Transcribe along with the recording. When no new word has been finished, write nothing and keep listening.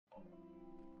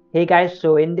Hey guys,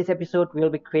 so in this episode we'll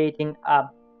be creating a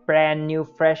brand new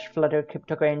fresh Flutter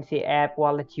cryptocurrency app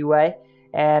wallet UI,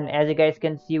 and as you guys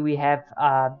can see we have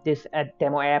this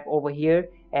demo app over here,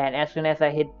 and as soon as I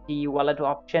hit the wallet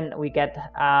option we get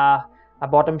a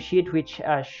bottom sheet which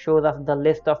shows us the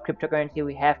list of cryptocurrency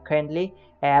we have currently,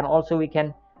 and also we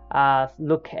can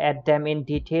look at them in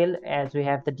detail as we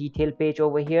have the detail page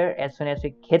over here as soon as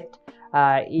we hit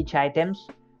each items.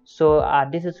 So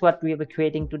this is what we'll be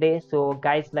creating today. So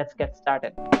guys, let's get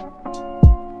started.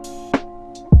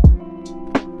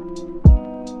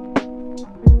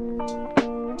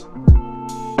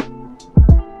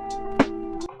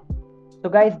 So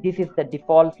guys, this is the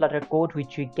default Flutter code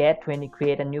which you get when you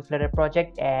create a new Flutter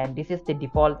project, and this is the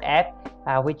default app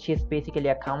which is basically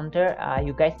a counter.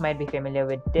 You guys might be familiar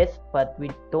with this, but we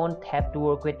don't have to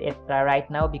work with it right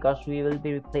now because we will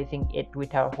be replacing it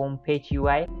with our homepage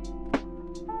UI.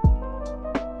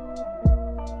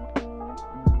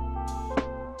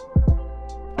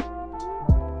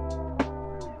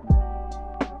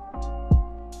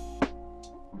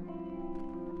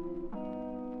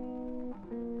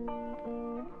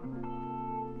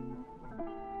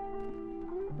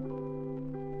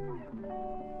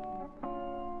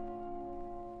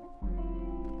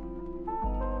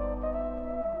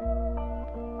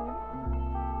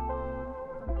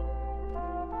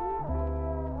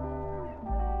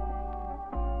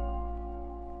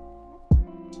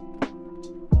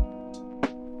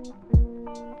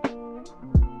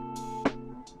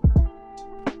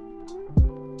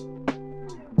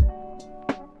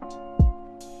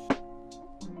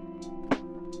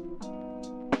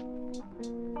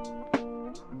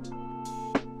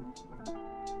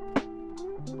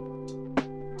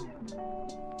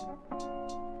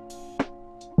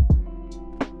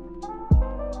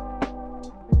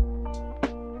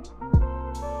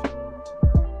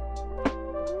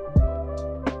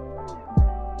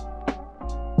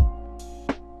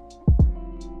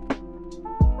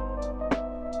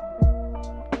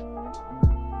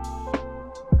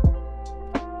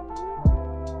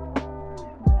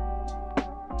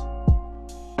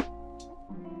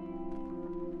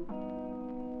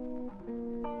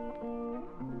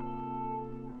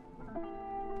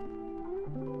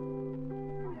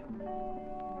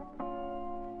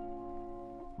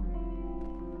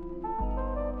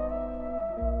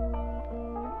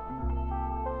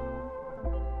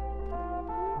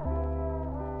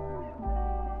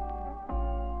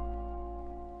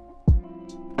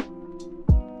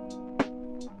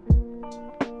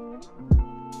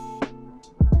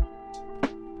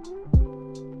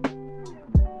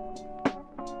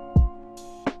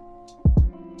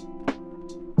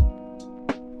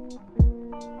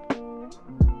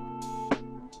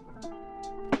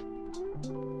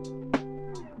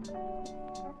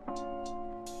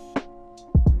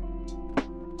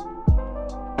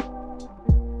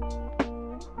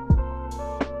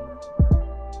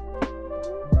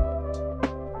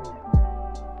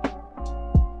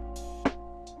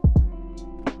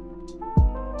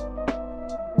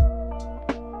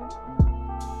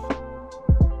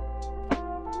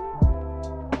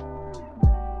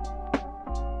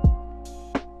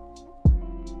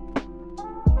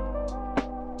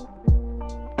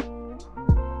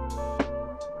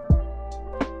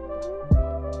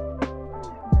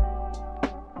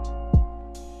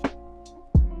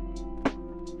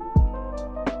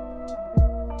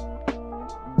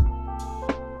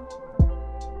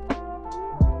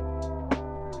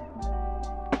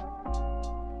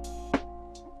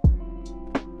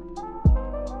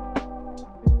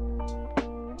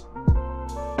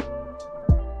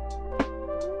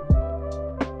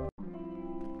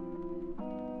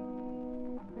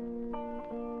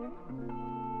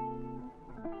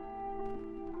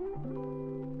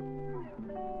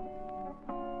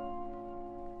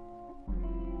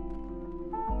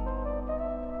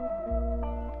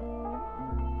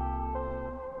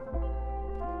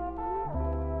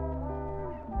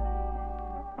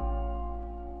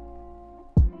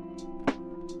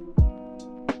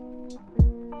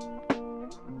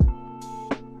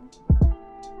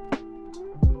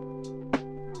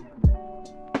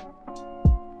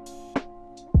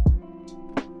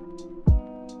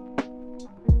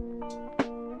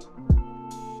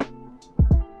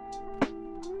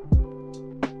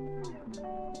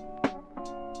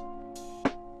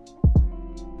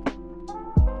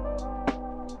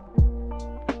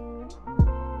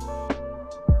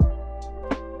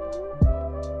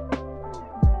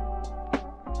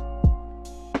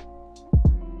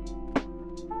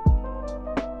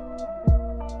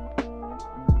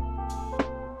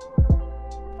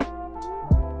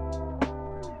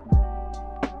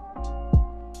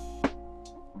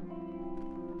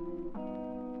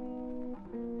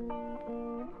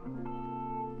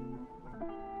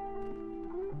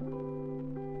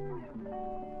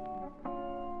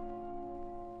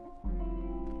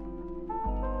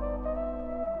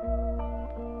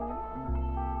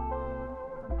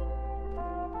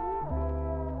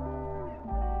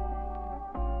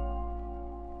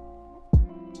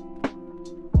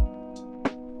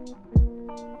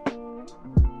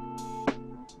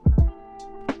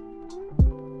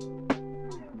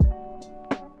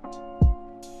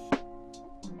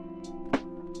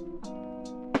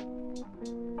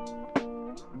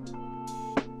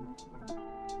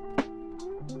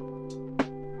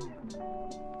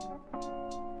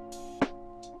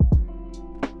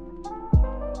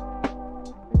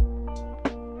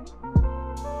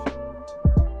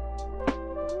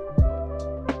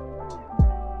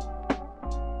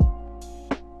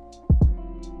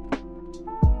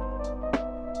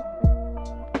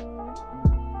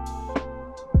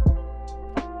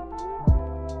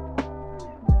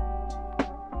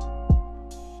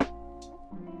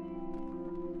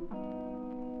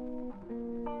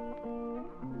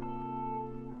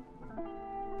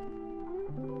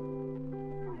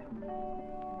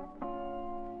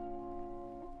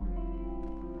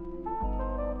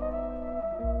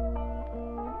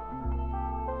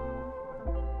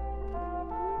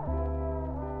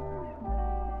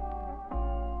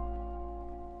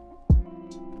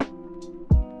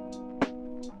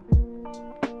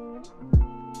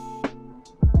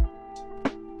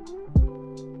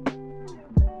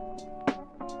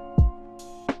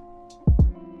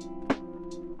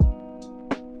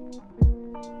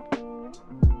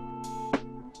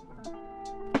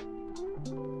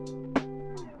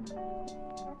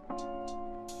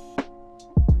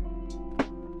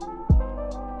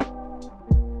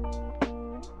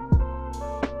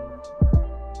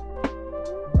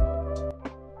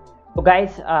 So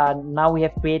guys, now we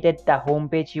have created the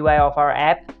homepage UI of our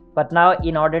app, but now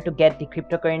in order to get the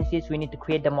cryptocurrencies, we need to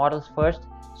create the models first.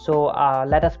 So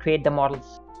let us create the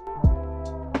models.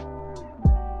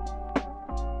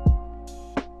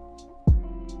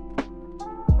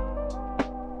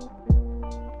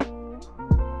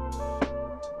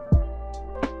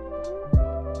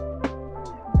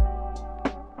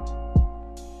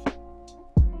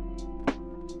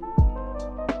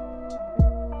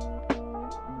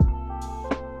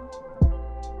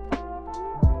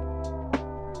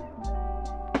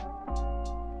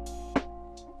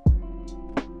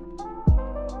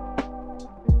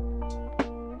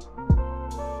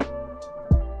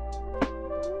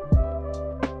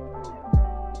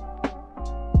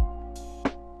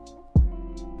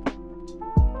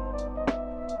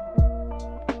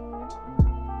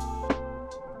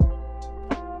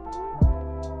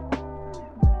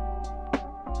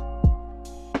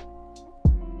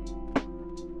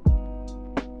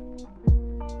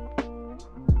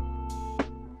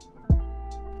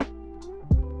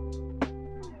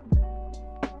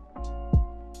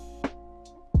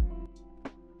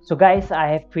 So guys, I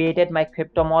have created my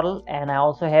crypto model, and I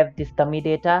also have this dummy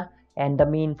data and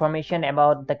dummy information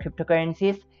about the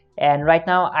cryptocurrencies. And right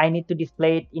now I need to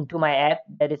display it into my app,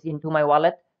 that is into my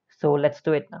wallet. So let's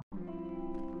do it now.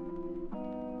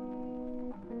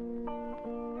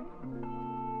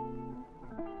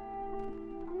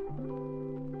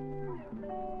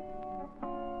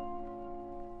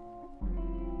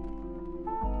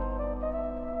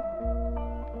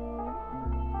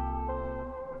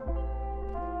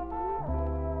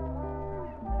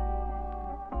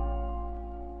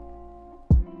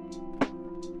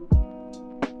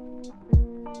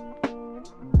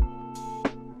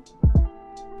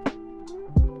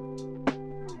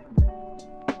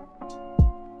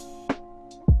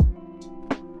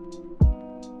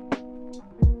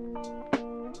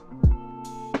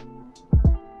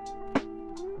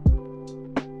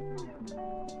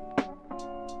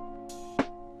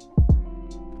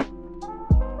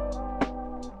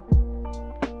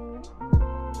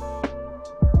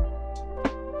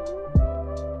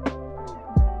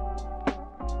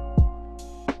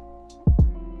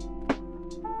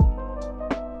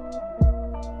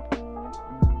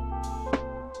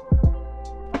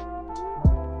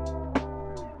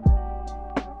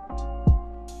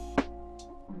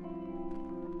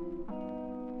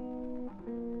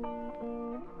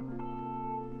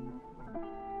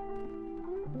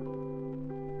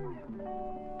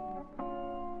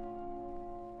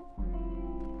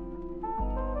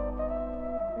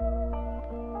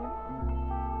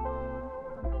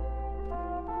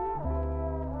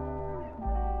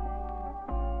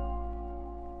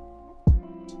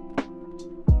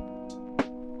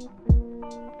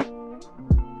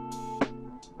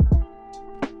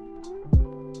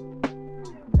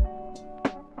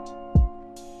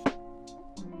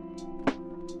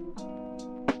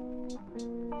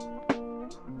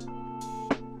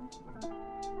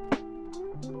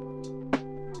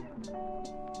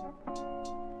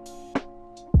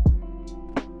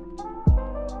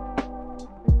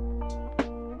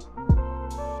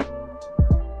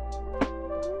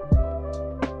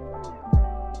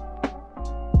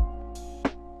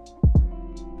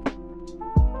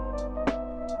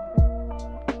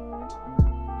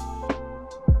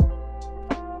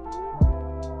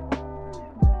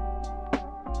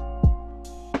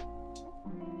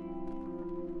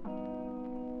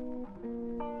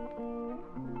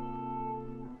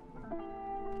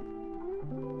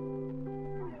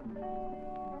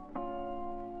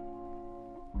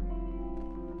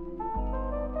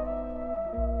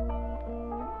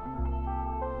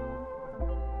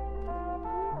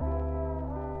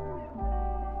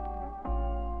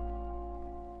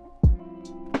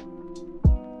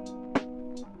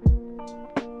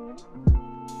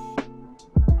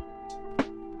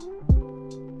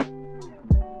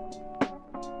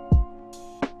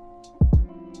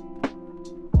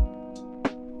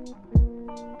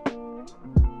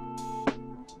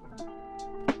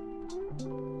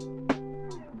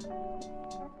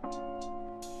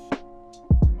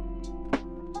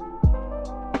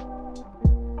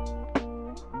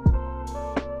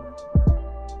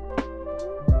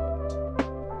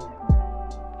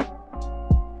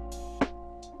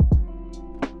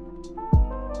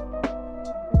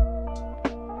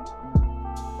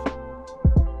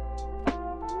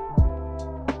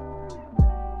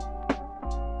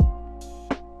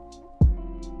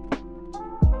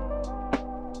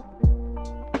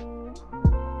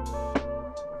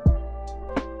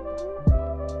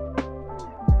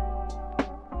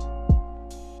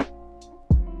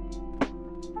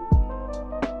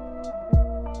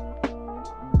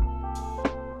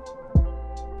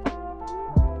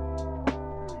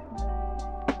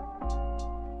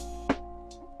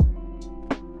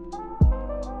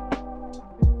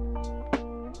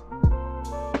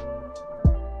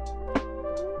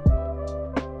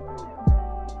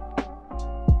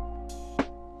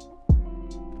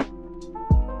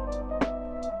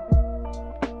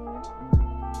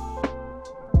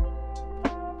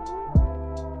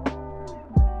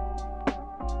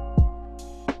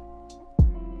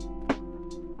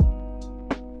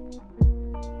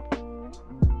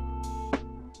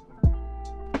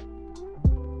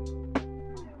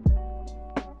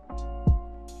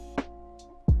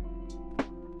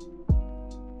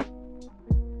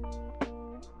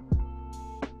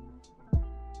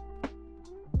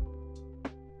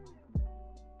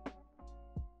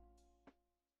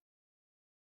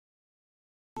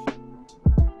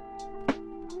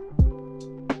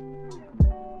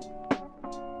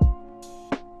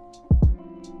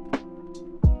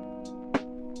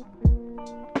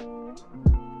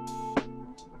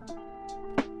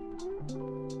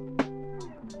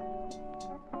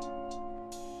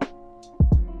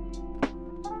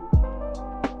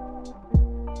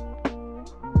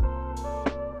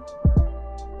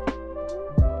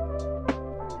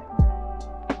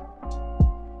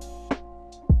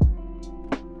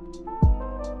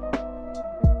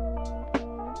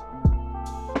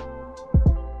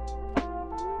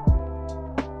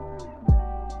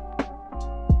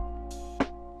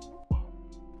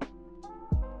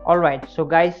 Alright, so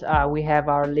guys, we have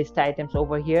our list items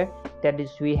over here. That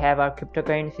is, we have our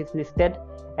cryptocurrencies listed,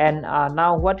 and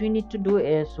now what we need to do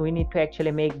is we need to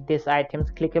actually make these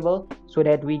items clickable so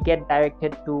that we get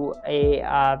directed to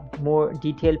a more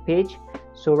detailed page.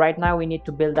 So right now we need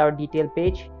to build our detailed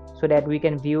page so that we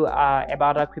can view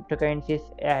about our cryptocurrencies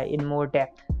in more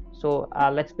depth. So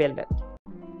let's build it.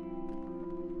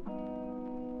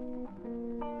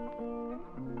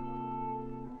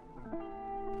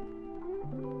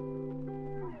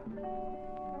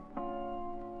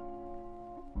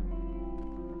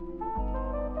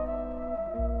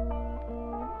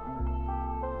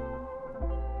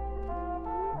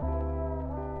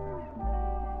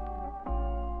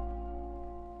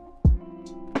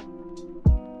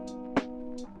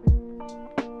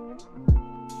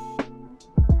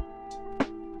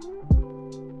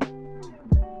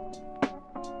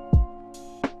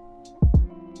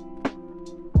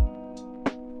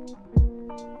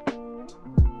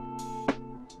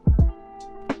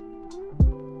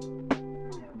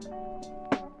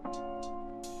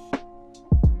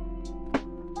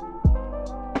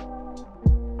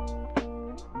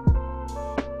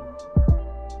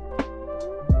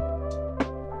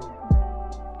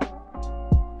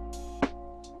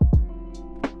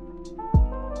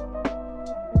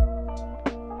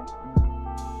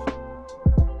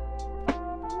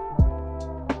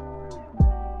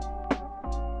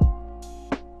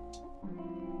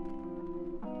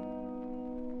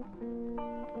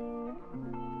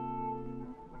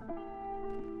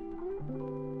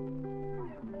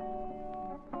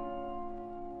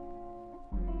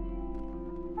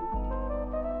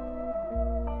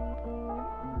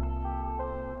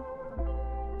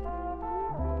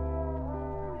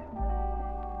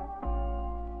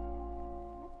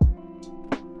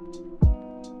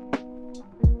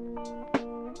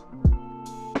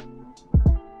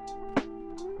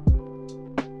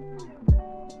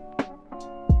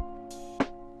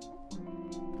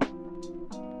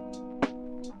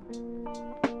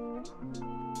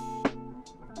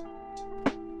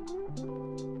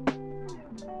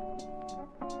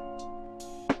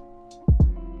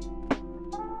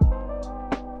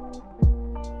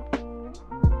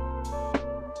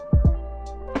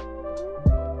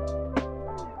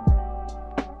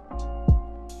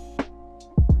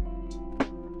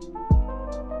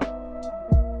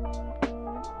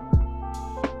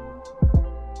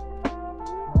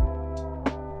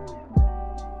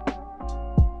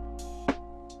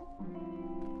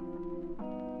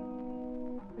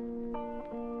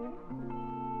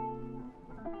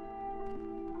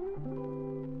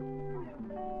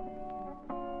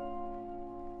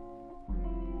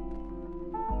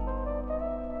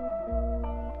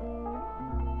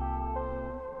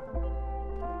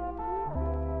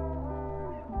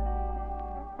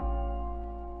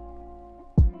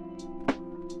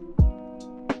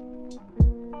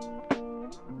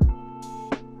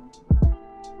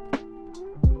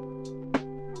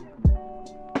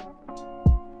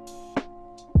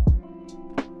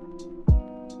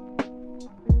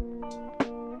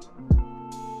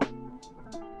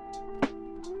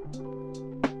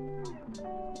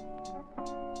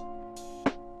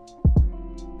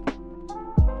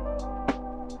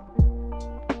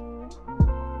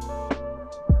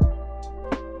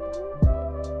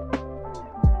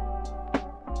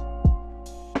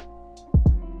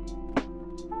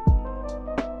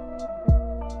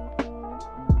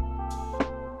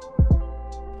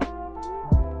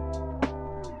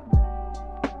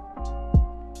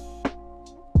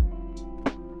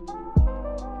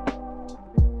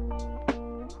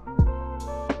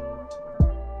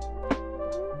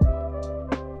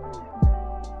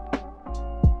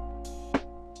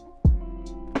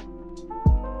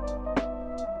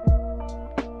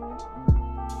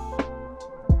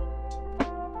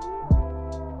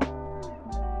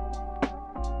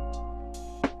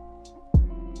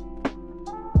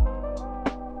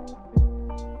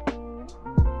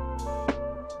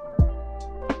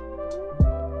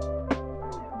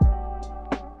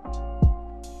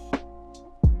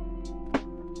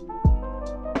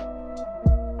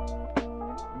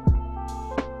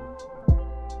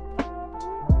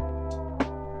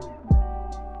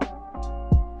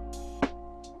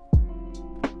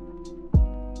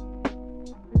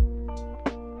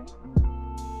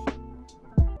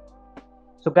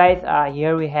 So guys,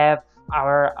 here we have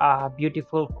our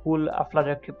beautiful cool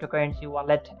Flutter cryptocurrency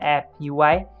wallet app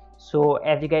UI. So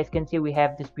as you guys can see, we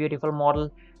have this beautiful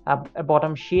model a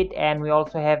bottom sheet, and we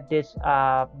also have this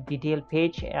detailed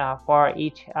page for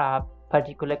each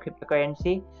particular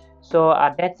cryptocurrency. So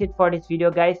that's it for this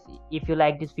video, guys. If you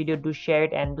like this video, do share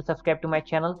it and do subscribe to my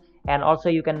channel, And also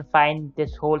you can find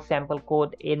this whole sample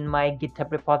code in my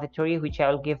GitHub repository, which I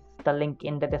will give the link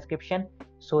in the description.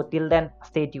 So till then,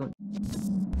 stay tuned.